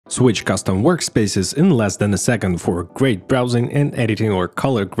Switch custom workspaces in less than a second for great browsing and editing or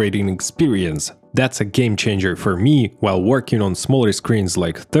color grading experience. That's a game changer for me while working on smaller screens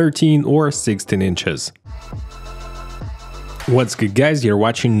like 13 or 16 inches. What's good guys, you're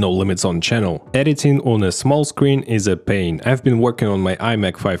watching No Limits on channel. Editing on a small screen is a pain. I've been working on my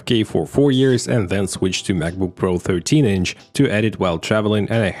iMac 5K for 4 years and then switched to MacBook Pro 13-inch to edit while traveling,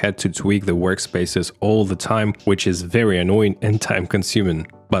 and I had to tweak the workspaces all the time, which is very annoying and time-consuming.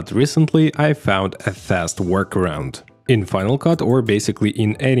 But recently I found a fast workaround. In Final Cut, or basically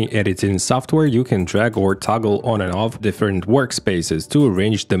in any editing software, you can drag or toggle on and off different workspaces to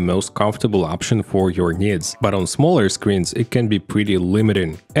arrange the most comfortable option for your needs. But on smaller screens it can be pretty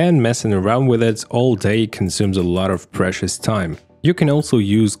limiting, and messing around with it all day consumes a lot of precious time. You can also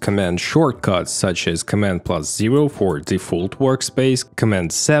use command shortcuts such as Command+0 for default workspace,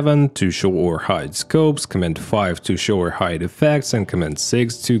 Command 7 to show or hide scopes, Command 5 to show or hide effects, and Command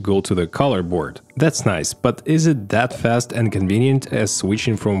 6 to go to the color board. That's nice, but is it that fast and convenient as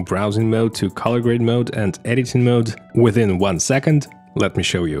switching from browsing mode to color grade mode and editing mode within 1 second? Let me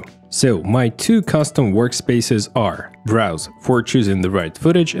show you. So, my two custom workspaces are Browse for choosing the right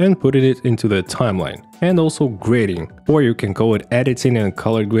footage and putting it into the timeline, and also Grading, or you can call it Editing and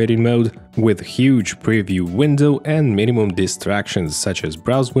Color Grading mode, with huge preview window and minimum distractions such as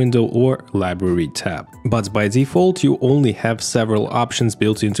Browse window or Library tab. But by default you only have several options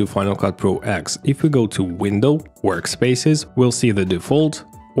built into Final Cut Pro X. If we go to Window, Workspaces, we'll see the default,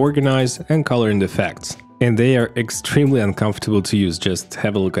 Organize and Color and Effects. And they are extremely uncomfortable to use, just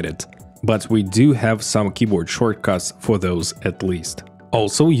have a look at it. But we do have some keyboard shortcuts for those at least.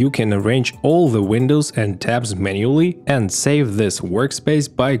 Also, you can arrange all the windows and tabs manually and save this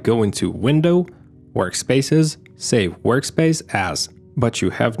workspace by going to Window, Workspaces, Save Workspace As. But you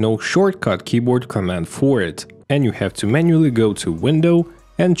have no shortcut keyboard command for it, and you have to manually go to Window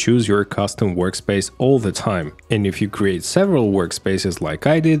and choose your custom workspace all the time. And if you create several workspaces like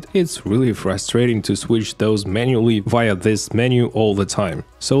I did, it's really frustrating to switch those manually via this menu all the time.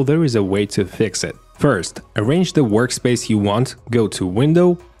 So there is a way to fix it. First, arrange the workspace you want, go to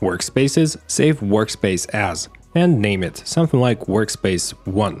Window, Workspaces, Save Workspace As, and name it, something like Workspace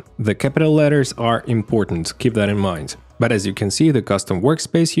 1. The capital letters are important, keep that in mind. But as you can see, the custom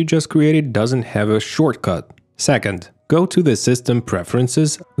workspace you just created doesn't have a shortcut. Second, go to the System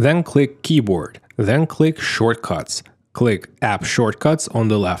Preferences, then click Keyboard, then click Shortcuts. Click App Shortcuts on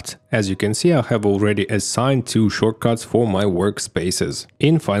the left. As you can see, I have already assigned 2 shortcuts for my workspaces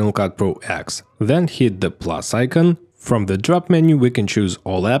in Final Cut Pro X. Then hit the plus icon. From the drop menu we can choose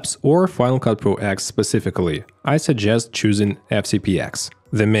All Apps or Final Cut Pro X specifically. I suggest choosing FCPX.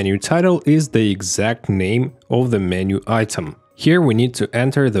 The menu title is the exact name of the menu item. Here we need to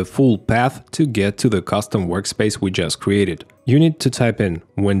enter the full path to get to the custom workspace we just created. You need to type in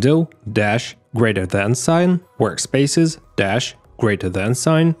Window greater than sign Workspaces greater than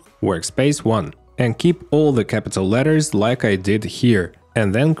sign Workspace 1 and keep all the capital letters like I did here,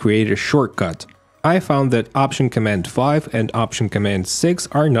 and then create a shortcut. I found that Option Command 5 and Option Command 6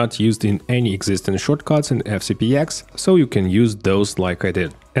 are not used in any existing shortcuts in FCPX, so you can use those like I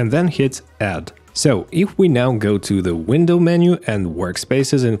did. And then hit Add. So, if we now go to the Window menu and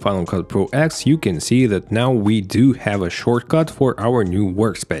Workspaces in Final Cut Pro X, you can see that now we do have a shortcut for our new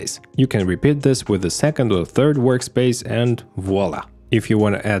workspace. You can repeat this with the second or third workspace and voila! If you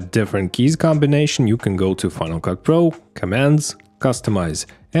want to add different keys combination, you can go to Final Cut Pro, Commands, Customize,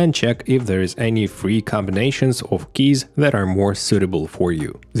 and check if there is any free combinations of keys that are more suitable for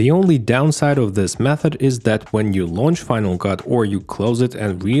you. The only downside of this method is that when you launch Final Cut or you close it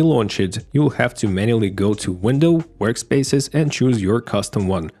and relaunch it, you'll have to manually go to Window, Workspaces and choose your custom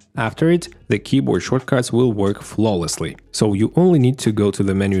one. After it, the keyboard shortcuts will work flawlessly. So you only need to go to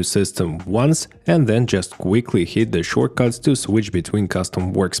the menu system once and then just quickly hit the shortcuts to switch between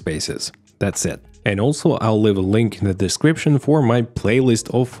custom workspaces. That's it. And also I'll leave a link in the description for my playlist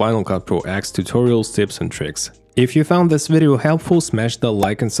of Final Cut Pro X tutorials, tips and tricks. If you found this video helpful, smash the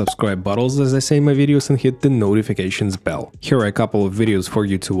like and subscribe buttons as I say in my videos and hit the notifications bell. Here are a couple of videos for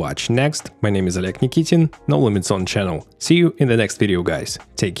you to watch next. My name is Oleg Nikitin, No Limits on channel. See you in the next video guys.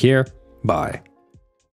 Take care, bye.